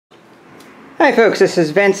Hi folks, this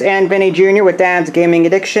is Vince and Vinny Jr. with Dad's Gaming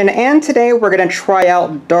Addiction, and today we're going to try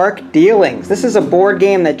out Dark Dealings. This is a board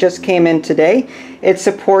game that just came in today. It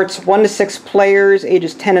supports 1 to 6 players,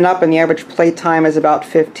 ages 10 and up, and the average play time is about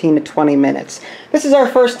 15 to 20 minutes. This is our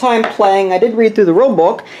first time playing. I did read through the rule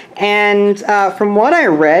book, and from what I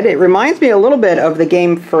read, it reminds me a little bit of the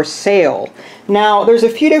game For Sale. Now, there's a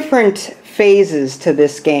few different phases to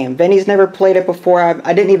this game. Vinny's never played it before.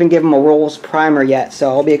 I didn't even give him a rules primer yet, so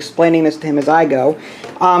I'll be explaining this to him as I go.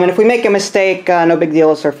 And if we make a mistake, no big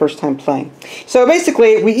deal. It's our first time playing. So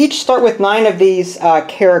basically, we each start with 9 of these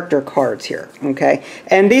character cards here. Okay,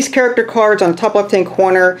 and these character cards on the top left-hand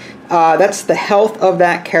corner, that's the health of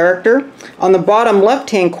that character. On the bottom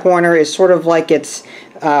left-hand corner is sort of like its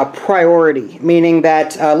priority, meaning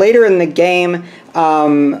that later in the game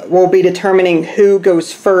we'll be determining who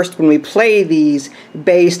goes first when we play these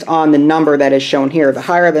based on the number that is shown here. The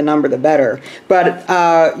higher the number, the better. But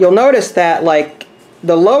you'll notice that like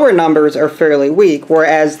the lower numbers are fairly weak,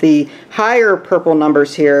 whereas the higher purple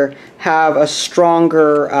numbers here have a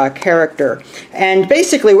stronger character. And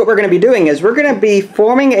basically what we're going to be doing is we're going to be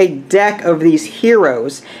forming a deck of these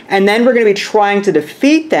heroes, and then we're going to be trying to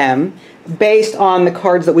defeat them based on the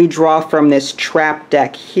cards that we draw from this trap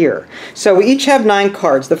deck here. So we each have 9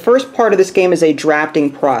 cards. The first part of this game is a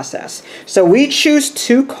drafting process. So we choose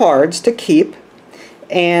 2 cards to keep,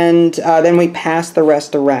 and then we pass the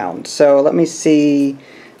rest around. So let me see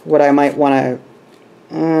what I might want to...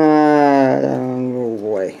 oh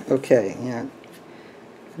boy. Okay, yeah.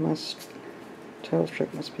 Total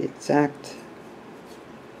trick must be exact.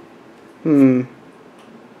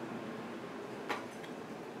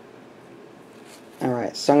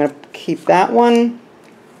 Alright, so I'm going to keep that one,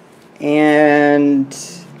 and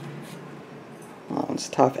oh, it's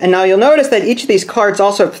tough. And now you'll notice that each of these cards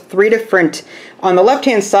also have 3 different, on the left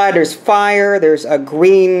hand side there's fire, there's a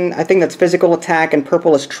green, I think that's physical attack, and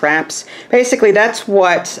purple is traps. Basically that's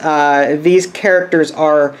what these characters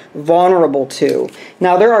are vulnerable to.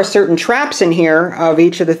 Now there are certain traps in here of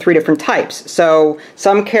each of the 3 different types. So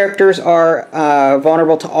some characters are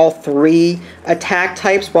vulnerable to all 3 attack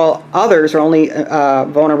types, while others are only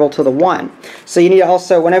vulnerable to the 1. So you need to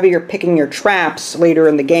also, whenever you're picking your traps later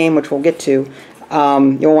in the game, which we'll get to,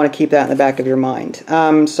 you'll want to keep that in the back of your mind. So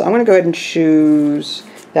I'm going to go ahead and choose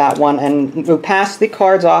that one, and we'll pass the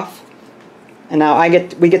cards off. And now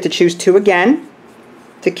we get to choose 2 again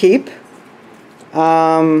to keep.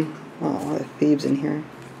 Oh, a lot of thieves in here.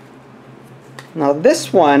 Now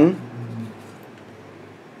this one,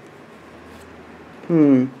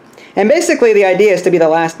 and basically the idea is to be the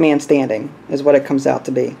last man standing, is what it comes out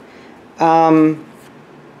to be.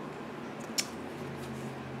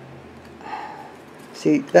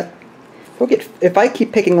 See that he'll get, if I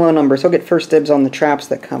keep picking low numbers, he'll get first dibs on the traps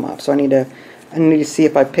that come up. So I need to see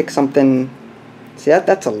if I pick something. See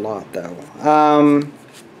that's a lot though.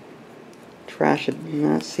 Trash it.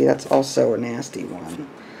 Let's see, that's also a nasty one.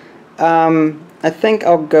 I think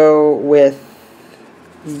I'll go with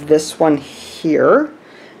this one here.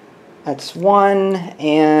 That's 1,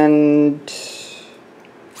 and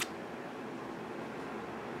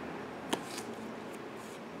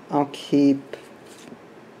I'll keep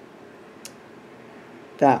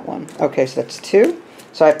that one. Okay, so that's 2.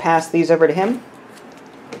 So I pass these over to him.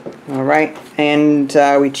 Alright, and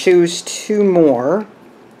we choose 2 more.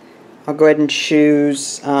 I'll go ahead and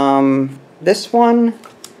choose this one,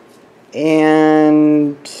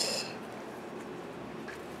 and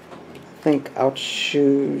I think I'll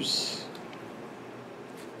choose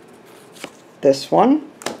this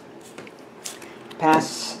one.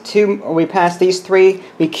 Pass 2, or we pass these 3.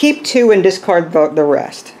 We keep 2 and discard the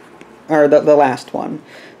rest, or the last one.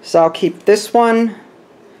 So I'll keep this one,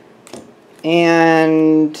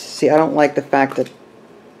 and see, I don't like the fact that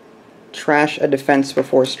trash a defense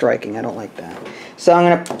before striking. I don't like that. So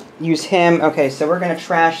I'm going to use him. Okay, so we're going to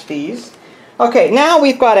trash these. Okay, now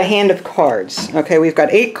we've got a hand of cards. Okay, we've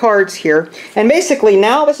got 8 cards here, and basically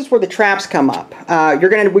now this is where the traps come up. We're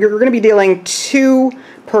going to be dealing 2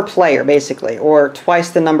 per player, basically, or twice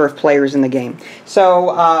the number of players in the game.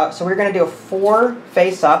 So so we're going to do a 4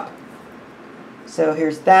 face up. So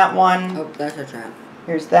here's that one. Oh, that's a trap.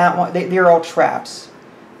 Here's that one. They're all traps.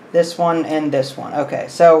 This one and this one. Okay,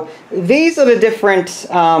 so these are the different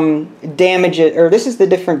damages, or this is the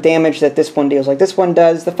different damage that this one deals. Like this one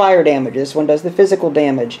does the fire damage, this one does the physical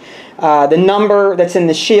damage. The number that's in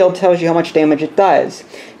the shield tells you how much damage it does.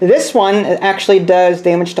 This one actually does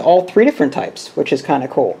damage to all 3 different types, which is kind of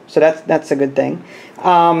cool. So that's a good thing.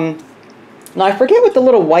 Now I forget what the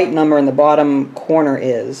little white number in the bottom corner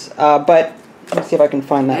is, but let's see if I can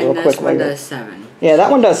find that real quick later. And this one does 7. Yeah, that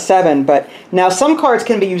one does 7, but now some cards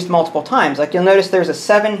can be used multiple times. Like you'll notice there's a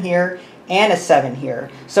 7 here and a 7 here.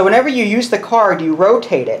 So whenever you use the card, you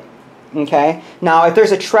rotate it. Okay? Now, if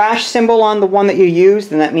there's a trash symbol on the one that you use,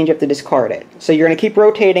 then that means you have to discard it. So you're going to keep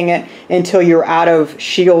rotating it until you're out of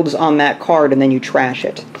shields on that card, and then you trash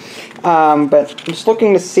it. But I'm just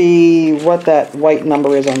looking to see what that white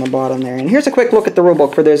number is on the bottom there. And here's a quick look at the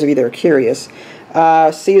rulebook for those of you that are curious.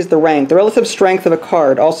 C is the rank. The relative strength of a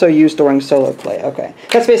card, also used during solo play. Okay.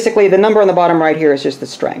 That's basically, the number on the bottom right here is just the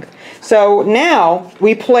strength. So now,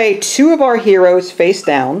 we play 2 of our heroes face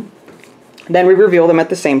down. Then we reveal them at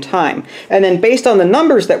the same time. And then based on the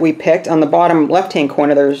numbers that we picked, on the bottom left-hand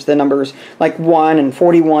corner, there's the numbers like 1 and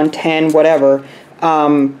 41, 10, whatever.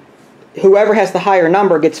 Whoever has the higher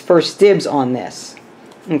number gets first dibs on this.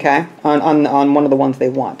 Okay? On one of the ones they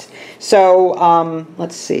want. So,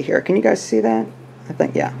 let's see here. Can you guys see that? I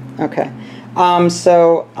think, yeah. Okay.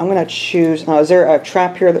 So, I'm going to choose... is there a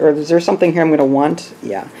trap here, or is there something here I'm going to want?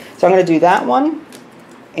 Yeah. So, I'm going to do that one.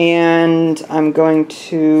 And I'm going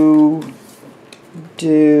to...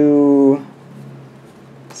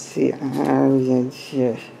 let's see,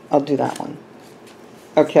 I'll do that one.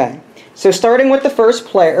 Okay, so starting with the first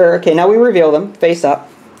player, okay, now we reveal them, face up.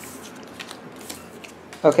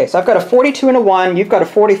 Okay, so I've got a 42 and a 1, you've got a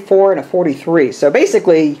 44 and a 43. So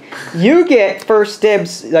basically, you get first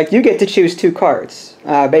dibs, like you get to choose 2 cards,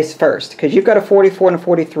 base first, because you've got a 44 and a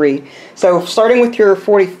 43. So starting with your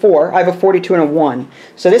 44, I have a 42 and a 1.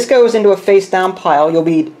 So this goes into a face down pile. You'll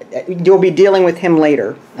be dealing with him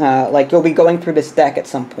later. Like you'll be going through this deck at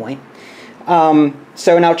some point.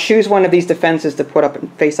 So now choose one of these defenses to put up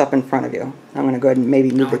face up in front of you. I'm going to go ahead and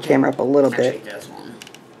maybe move the camera up a little bit.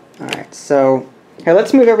 Alright, so here,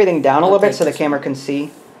 let's move everything down a little bit so the camera can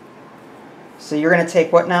see. So you're going to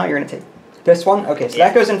take what now? You're going to take this one? Okay, so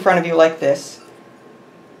that goes in front of you like this.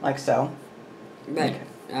 Like so. Right.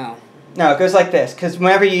 Oh. No, it goes like this, because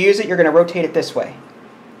whenever you use it, you're going to rotate it this way.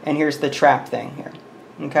 And here's the trap thing here.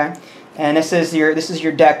 Okay? And this is your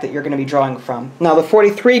deck that you're going to be drawing from. Now the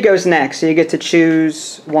 43 goes next, so you get to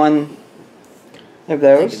choose one of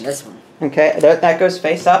those. This one. Okay, that goes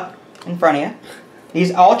face up in front of you.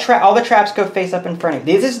 These all the traps go face up in front of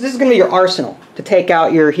you. This is going to be your arsenal to take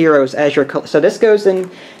out your heroes as your... So this goes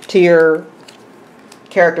into your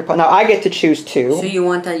character... Now I get to choose 2. So you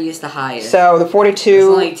want that to use the highest. So the 42... There's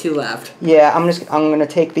only 2 left. Yeah, I'm going to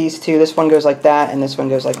take these 2. This one goes like that, and this one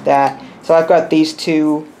goes like that. So I've got these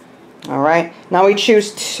 2. All right. Now we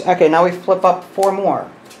choose... Okay, now we flip up 4 more.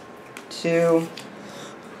 2.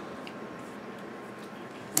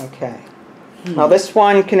 Okay. Now this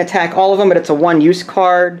one can attack all of them, but it's a 1-use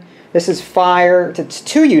card. This is fire. It's a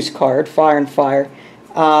 2-use card, fire and fire.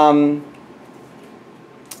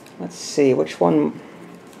 Let's see, which one...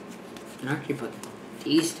 I can actually put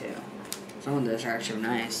these 2. Some of those are actually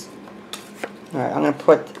nice. Alright, I'm going to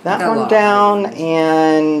put that one down,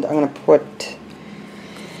 and I'm going to put...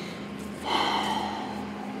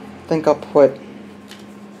 I think I'll put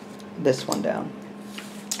this one down.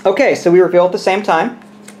 Okay, so we reveal at the same time.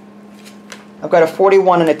 I've got a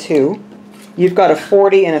 41 and a 2. You've got a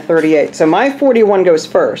 40 and a 38. So my 41 goes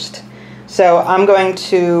first. So I'm going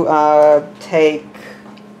to take...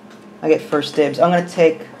 I get first dibs. I'm going to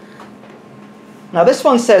take... Now this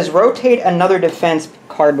one says rotate another defense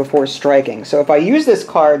card before striking. So if I use this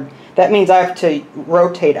card, that means I have to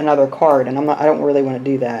rotate another card, and I don't really want to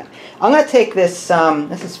do that. I'm going to take this...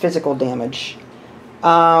 this is physical damage.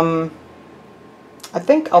 I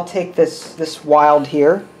think I'll take this wild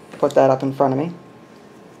here. Put that up in front of me.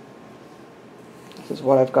 This is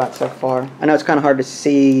what I've got so far. I know it's kind of hard to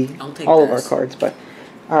see all of our cards, but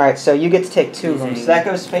alright, so you get to take 2 of them. So that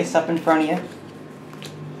goes face up in front of you.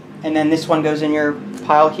 And then this one goes in your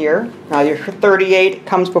pile here. Now your 38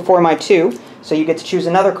 comes before my 2, so you get to choose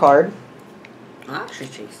another card. I'll actually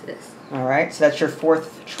choose this. Alright, so that's your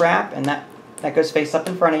 4th trap, and that goes face up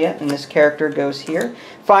in front of you, and this character goes here.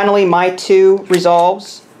 Finally, my 2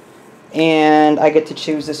 resolves. And I get to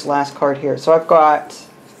choose this last card here. So I've got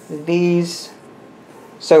these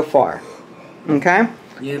so far. Okay?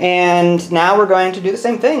 Yep. And now we're going to do the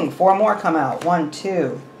same thing. 4 more come out. 1,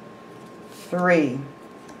 2, 3,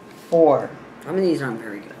 4. Some of these aren't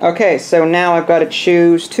very good. Okay, so now I've got to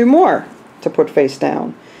choose 2 more to put face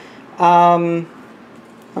down. I'm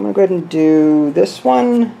going to go ahead and do this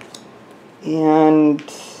one. And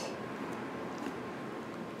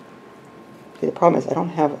the problem is I don't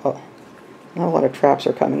have... not a lot of traps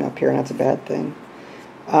are coming up here, and that's a bad thing.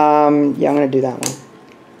 Yeah, I'm going to do that one.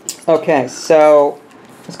 Okay, so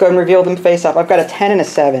let's go ahead and reveal them face up. I've got a 10 and a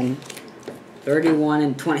 7. 31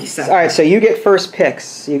 and 27. All right, so you get first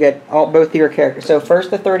picks. You get both of your characters. So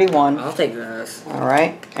first the 31. I'll take this. All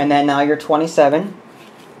right, and then now you're 27.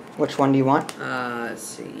 Which one do you want? Let's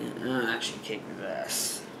see. I'll actually take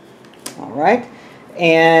this. All right,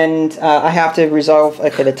 and I have to resolve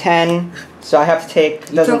the 10. So I have to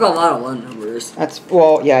take. You took a lot of low numbers.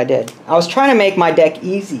 Yeah, I did. I was trying to make my deck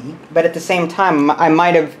easy, but at the same time, I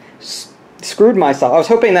might have screwed myself. I was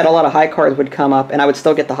hoping that a lot of high cards would come up, and I would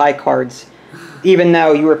still get the high cards, even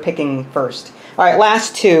though you were picking first. All right,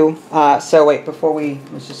 last two. So wait,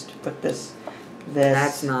 let's just put this.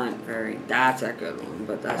 That's not very. That's a good one,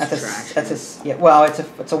 but that's yeah. Well,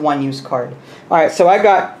 it's a one-use card. All right, so I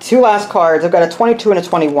got two last cards. I've got a 22 and a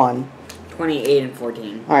 21. 28 and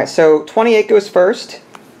 14. All right, so 28 goes first.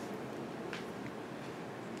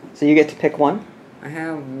 So you get to pick one. I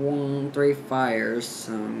have 3 fires,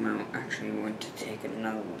 so I'm actually going to take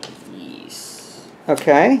another one of these.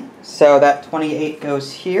 Okay, so that 28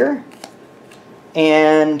 goes here,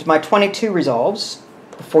 and my 22 resolves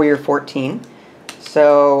before you're 14.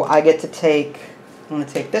 So I get to take. I'm going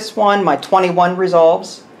to take this one. My 21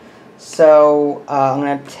 resolves. So I'm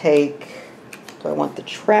going to take. Do I want the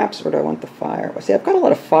traps or do I want the fire? Well, see, I've got a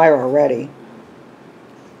lot of fire already.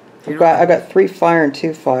 I've got 3 fire and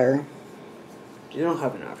 2 fire. You don't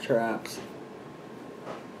have enough traps.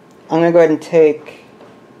 I'm going to go ahead and take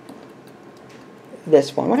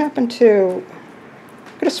this one. What happened to... I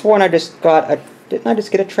could have sworn I just got a... Didn't I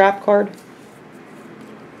just get a trap card?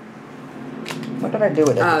 What did I do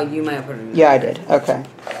with it? Oh, you might have put it in. Yeah, I did. Okay.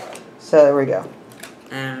 So there we go.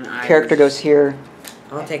 And Character goes here.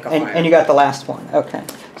 I'll take a fire. And you got the last one. Okay.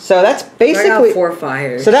 So that's basically... I got 4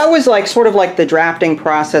 fires. So that was sort of like the drafting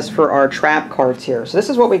process for our trap cards here. So this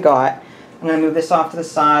is what we got. I'm going to move this off to the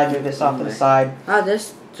side, move this off to the side. Oh,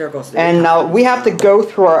 this circle's... And now we have to go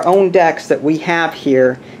through our own decks that we have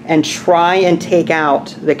here and try and take out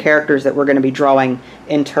the characters that we're going to be drawing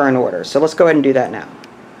in turn order. So let's go ahead and do that now.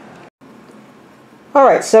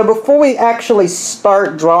 Alright, so before we actually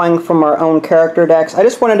start drawing from our own character decks, I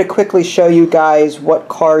just wanted to quickly show you guys what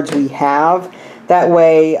cards we have. That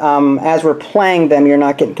way, as we're playing them, you're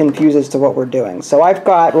not getting confused as to what we're doing. So I've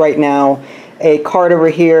got right now a card over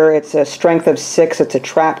here. It's a strength of 6. It's a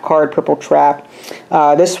trap card, purple trap.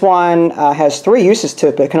 This one has 3 uses to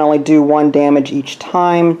it, but it can only do 1 damage each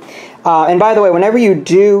time. And by the way, whenever you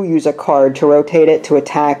do use a card to rotate it to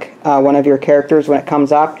attack one of your characters when it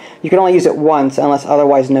comes up, you can only use it once unless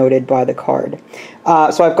otherwise noted by the card.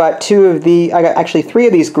 So I've got I got actually 3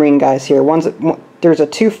 of these green guys here. There's a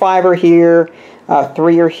 2/5er here,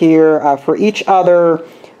 3er here. For each other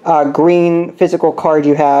green physical card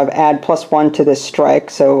you have, add +1 to this strike,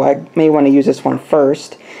 so I may want to use this one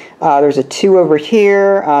first. There's a 2 over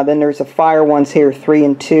here, then there's a fire ones here, 3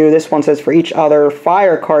 and 2. This one says for each other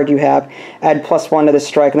fire card you have, add +1 to the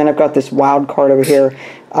strike, and then I've got this wild card over here.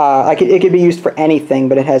 It could be used for anything,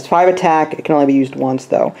 but it has 5 attack. It can only be used once,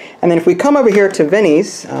 though. And then if we come over here to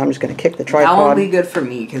Vinny's, I'm just going to kick the tripod. That won't be good for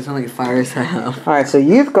me, because how many fires I have. All right, so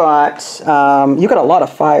you've got a lot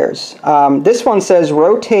of fires. This one says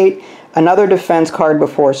rotate another defense card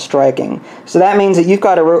before striking. So that means that you've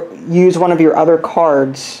got to use one of your other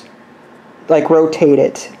cards, like rotate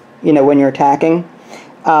it, when you're attacking.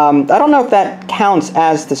 I don't know if that counts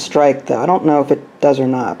as the strike, though. I don't know if it does or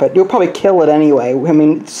not, but you'll probably kill it anyway. I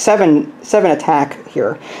mean, 7 attack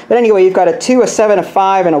here. But anyway, you've got a 2, a 7, a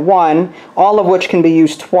 5, and a 1, all of which can be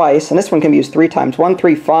used twice, and this one can be used 3 times. 1,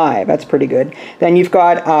 3, 5. That's pretty good. Then you've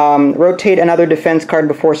got rotate another defense card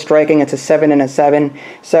before striking. It's a 7 and a 7.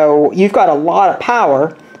 So you've got a lot of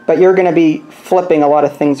power, but you're going to be flipping a lot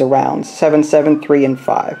of things around. 7, 7, 3, and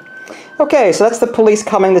 5. Okay, so that's the police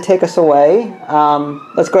coming to take us away.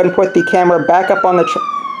 Let's go ahead and put the camera back up on the...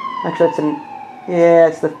 Actually,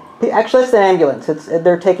 that's the ambulance.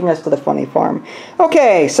 They're taking us to the funny farm.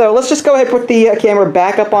 Okay, so let's just go ahead and put the camera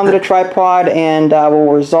back up onto the tripod, and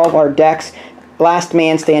we'll resolve our decks. Last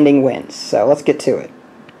man standing wins. So let's get to it.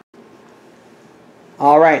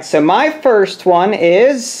 Alright, so my first one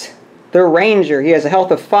is the Ranger. He has a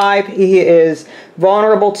health of 5. He is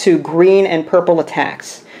vulnerable to green and purple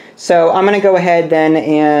attacks. So I'm going to go ahead then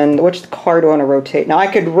and... Which card do I want to rotate? Now I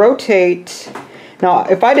could rotate... Now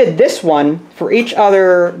if I did this one, for each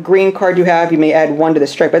other green card you have, you may add 1 to the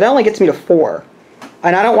strike. But that only gets me to 4.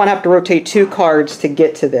 And I don't want to have to rotate 2 cards to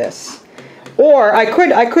get to this. Or I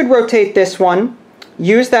could rotate this one,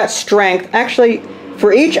 use that strength. Actually,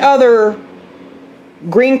 for each other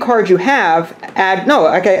green card you have, add... No,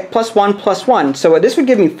 okay, +1, +1. So this would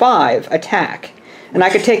give me 5 attack. And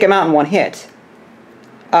I could take him out in 1 hit.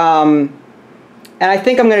 And I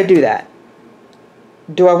think I'm going to do that.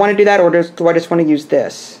 Do I want to do that, or do I just want to use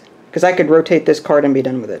this? because I could rotate this card and be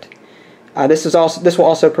done with it. This will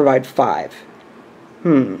also provide 5.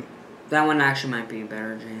 That one actually might be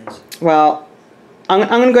better, James. Well, I'm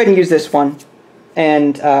going to go ahead and use this one.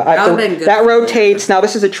 And that rotates. Now,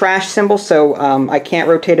 this is a trash symbol, so I can't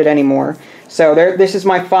rotate it anymore. So this is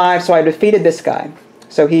my 5, so I defeated this guy.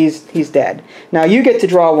 So he's dead. Now, you get to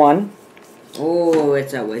draw one. Oh,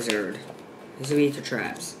 it's a wizard. He's weak to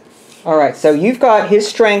traps. Alright, so you've got his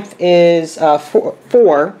strength is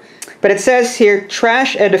 4. But it says here,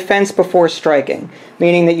 trash a defense before striking.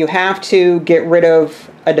 Meaning that you have to get rid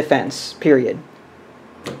of a defense, period.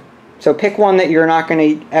 So pick one that you're not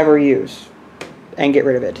going to ever use. And get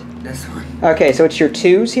rid of it. This one. Okay, so it's your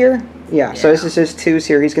 2s here? Yeah, so this is his 2s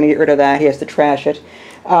here. He's going to get rid of that. He has to trash it.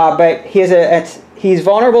 But he's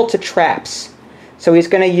vulnerable to traps. So he's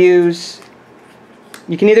going to use...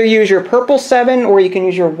 You can either use your purple 7 or you can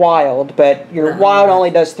use your wild. But your wild only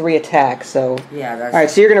does 3 attacks. So yeah, that's... Alright,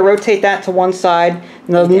 so you're going to rotate that to one side.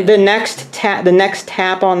 The next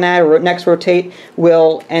tap on that, or next rotate,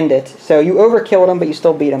 will end it. So you overkilled him, but you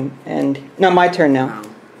still beat him. And no, my turn now. Wow.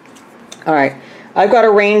 Alright. I've got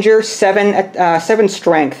a ranger, 7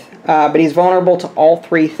 strength, but he's vulnerable to all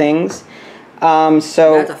 3 things. So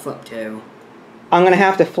you have to flip 2. I'm going to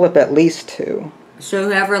have to flip at least 2. So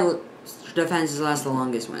whoever defenses last the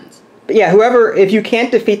longest wins. But yeah, if you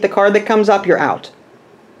can't defeat the card that comes up, you're out,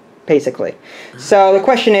 basically. So the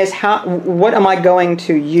question is, what am I going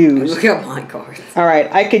to use? Look at my cards.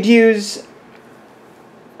 Alright, I could use,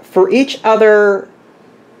 for each other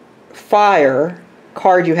fire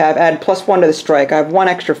card you have, add +1 to the strike. I have 1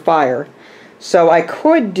 extra fire. So I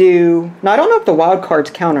could do... Now, I don't know if the wild cards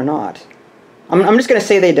count or not. I'm just going to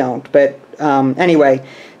say they don't. But anyway,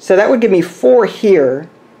 so that would give me 4 here.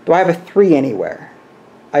 Do I have a 3 anywhere?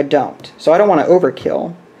 I don't. So I don't want to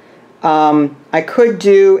overkill. I could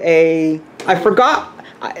do a... I forgot...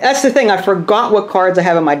 That's the thing, I forgot what cards I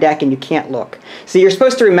have in my deck and you can't look. So you're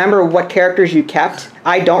supposed to remember what characters you kept.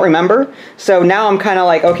 I don't remember. So now I'm kind of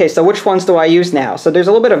like, okay, so which ones do I use now? So there's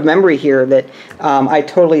a little bit of memory here that I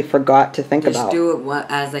totally forgot to think about. Just do it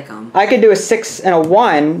as they come. I could do a 6 and a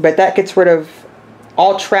 1, but that gets rid of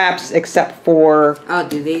all traps except for... Oh,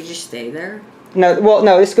 do they just stay there? No, well,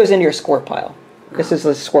 no, this goes into your score pile. Oh. This is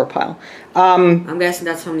the score pile. I'm guessing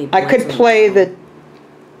that's how many points. I could play the...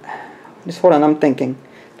 Just hold on, I'm thinking.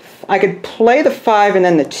 I could play the 5 and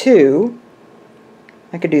then the 2.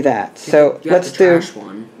 I could do that. So let's do...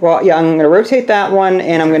 One. Well, yeah, I'm going to rotate that one,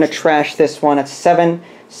 and I'm going to trash this one. It's 7,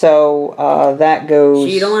 so that goes...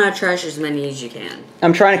 So you don't want to trash as many as you can.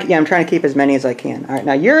 I'm trying to keep as many as I can. All right,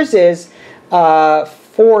 now yours is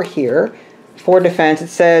 4 here. 4 defense. It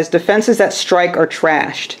says defenses that strike are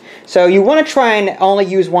trashed. So you want to try and only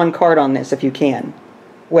use 1 card on this if you can,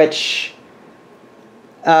 which...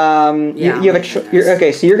 yeah, you have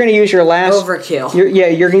okay, so you're going to use your last... Overkill. You're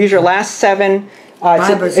going to use your last 7.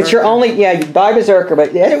 It's your only... Yeah, you buy Berserker,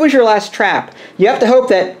 but it was your last trap. You have to hope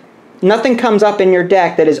that nothing comes up in your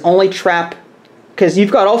deck that is only trap... Because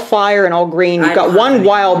you've got all fire and all green. You've got 1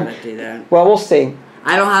 wild... Do that. Well, we'll see.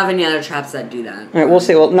 I don't have any other traps that do that. Alright, we'll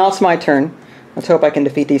see. Well, now it's my turn. Let's hope I can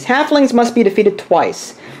defeat these. Halflings must be defeated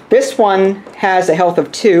twice. This one has a health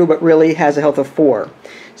of 2, but really has a health of 4.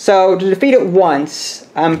 So to defeat it once,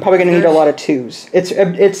 I'm probably going to need a lot of 2s.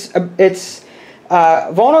 It's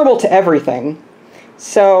vulnerable to everything.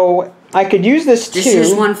 So I could use this 2. Just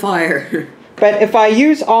use 1 fire. But if I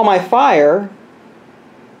use all my fire...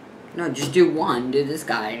 No, just do 1. Do this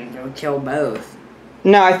guy and go kill both.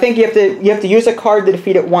 No, I think you have to use a card to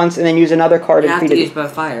defeat it once, and then use another card to defeat it. You have to use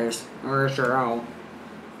both fires, or sure all.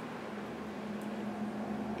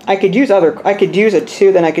 I could use a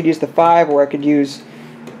 2, then I could use the 5, or I could use...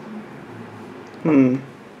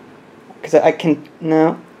 Because I can...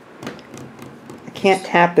 No. I can't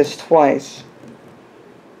tap this twice.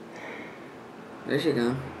 There you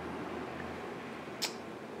go.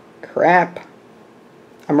 Crap.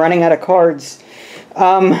 I'm running out of cards.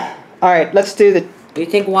 Alright, let's do the... You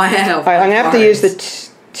think why I have Alright, I'm going to have to use the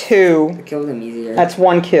 2. To kill them easier. That's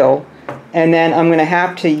 1 kill. And then I'm going to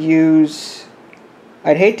have to use...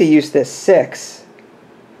 I'd hate to use this 6.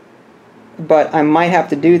 But I might have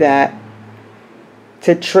to do that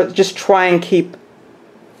to just try and keep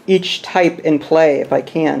each type in play if I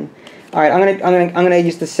can. All right, I'm gonna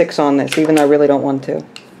use the 6 on this, even though I really don't want to.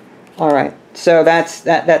 All right, so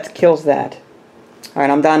that kills that. All right,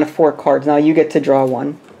 I'm down to 4 cards now. You get to draw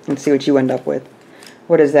one and see what you end up with.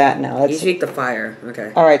 What is that now? That's, you take the fire.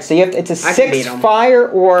 Okay. All right, so you have it's a 6 fire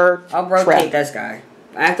or I'll rotate trap. this guy.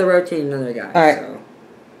 I have to rotate another guy. All right. So.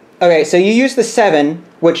 Okay, so you use the 7,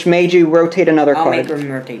 which made you rotate another I'll card. make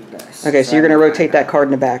him rotate this. Okay, so you're going to rotate that card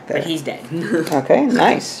in the back there. But he's dead. Okay,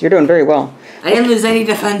 nice. You're doing very well. I didn't lose any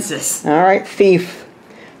defenses. All right, Thief.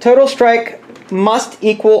 Total strike must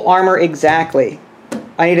equal armor exactly.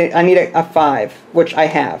 I need a 5, which I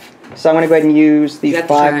have. So I'm going to go ahead and use the 5. You have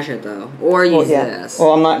to trash it, though. Or use this.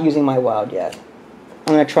 Well, I'm not using my wild yet.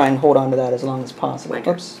 I'm going to try and hold on to that as long as possible.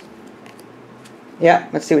 Oops. Yeah,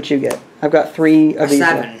 let's see what you get. I've got 3 of these. A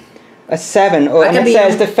 7. A 7. Oh, and it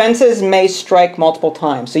says defenses may strike multiple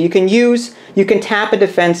times. So you can tap a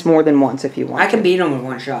defense more than once if you want. I can beat him with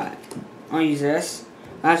one shot. I'll use this.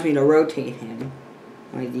 Allows me to rotate him.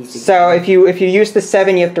 Like these so if you use the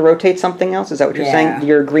 7, you have to rotate something else? Is that what you're saying?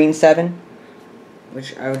 Your green 7?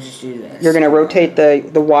 Which I would just do this. You're going to rotate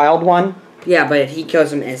the wild one? Yeah, but he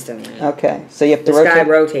kills him instantly. Okay, so you have to rotate. This guy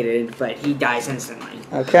rotated, but he dies instantly.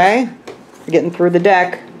 Okay, getting through the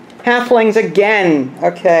deck. Halflings again.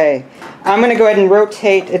 Okay, I'm going to go ahead and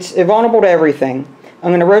rotate. It's vulnerable to everything. I'm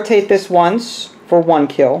going to rotate this once for 1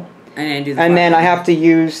 kill. And then I have to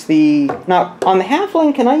use the... Now, on the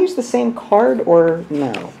halfling, can I use the same card or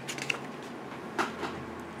no?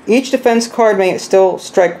 Each defense card may still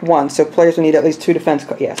strike once, so players will need at least 2 defense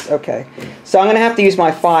cards. Yes, okay. So I'm going to have to use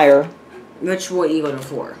my fire. Which will equal to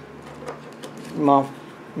 4. Well,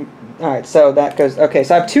 alright, so that goes... Okay,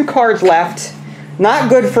 so I have 2 cards left. Not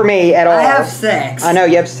good for me at all. I have 6. I know,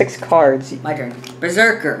 you have 6 cards. My turn.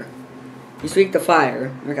 Berserker. You speak the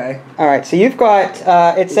fire. Okay. Alright, so you've got...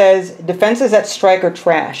 it says defenses that strike are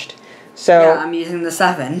trashed. So yeah, I'm using the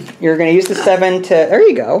 7. You're going to use the 7 to... There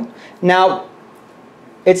you go. Now,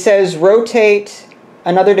 it says rotate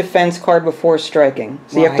another defense card before striking.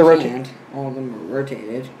 So you have to rotate... All of them are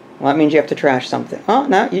rotated. Well, that means you have to trash something. Oh,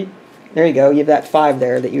 no, there you go. You have that 5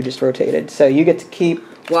 there that you just rotated. So you get to keep...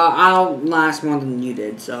 Well, I'll last more than you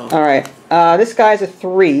did, so... Alright. This guy's a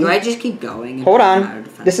 3. Do I just keep going? Hold on.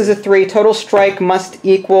 This is a 3. Total strike must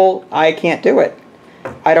equal... I can't do it.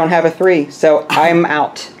 I don't have a 3, so I'm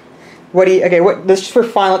out. What do you... Okay, this is for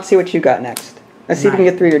fun. Let's see what you got next. Let's see if we can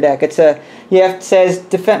get through your deck. It's a... it says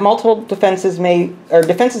multiple defenses may... Or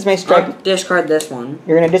defenses may strike... I'll discard this one.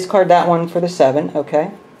 You're going to discard that one for the 7.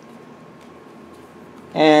 Okay.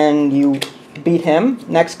 And you beat him.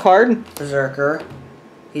 Next card. Berserker.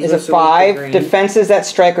 Is a 5. Defenses that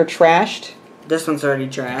strike are trashed. This one's already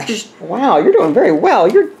trashed. Wow, you're doing very well.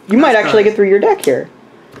 You might actually get through your deck here.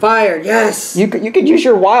 Fire, yes. You could use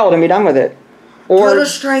your wild and be done with it. Or total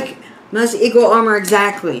strike must equal armor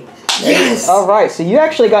exactly. Yes. All right, so you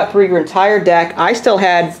actually got through your entire deck. I still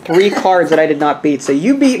had 3 cards that I did not beat. So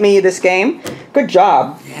you beat me this game. Good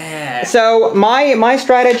job. Yeah. So my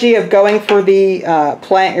strategy of going for the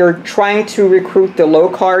trying to recruit the low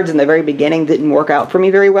cards in the very beginning didn't work out for me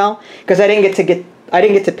very well because I didn't get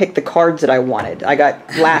to pick the cards that I wanted. I got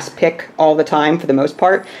last pick all the time for the most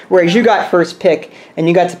part, whereas you got first pick and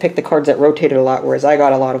you got to pick the cards that rotated a lot, whereas I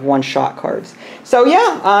got a lot of one-shot cards. So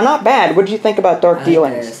yeah, not bad. What did you think about Dark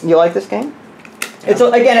Dealings? You like this game? It's a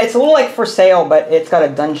little like For Sale, but it's got a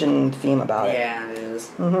dungeon theme about it. Yeah, it is.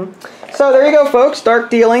 So there you go, folks.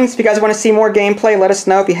 Dark Dealings. If you guys want to see more gameplay, let us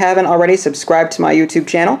know. If you haven't already, subscribe to my YouTube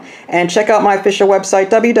channel. And check out my official website,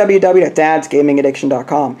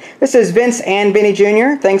 www.dadsgamingaddiction.com. This is Vince and Vinny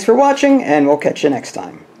Jr. Thanks for watching, and we'll catch you next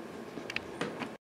time.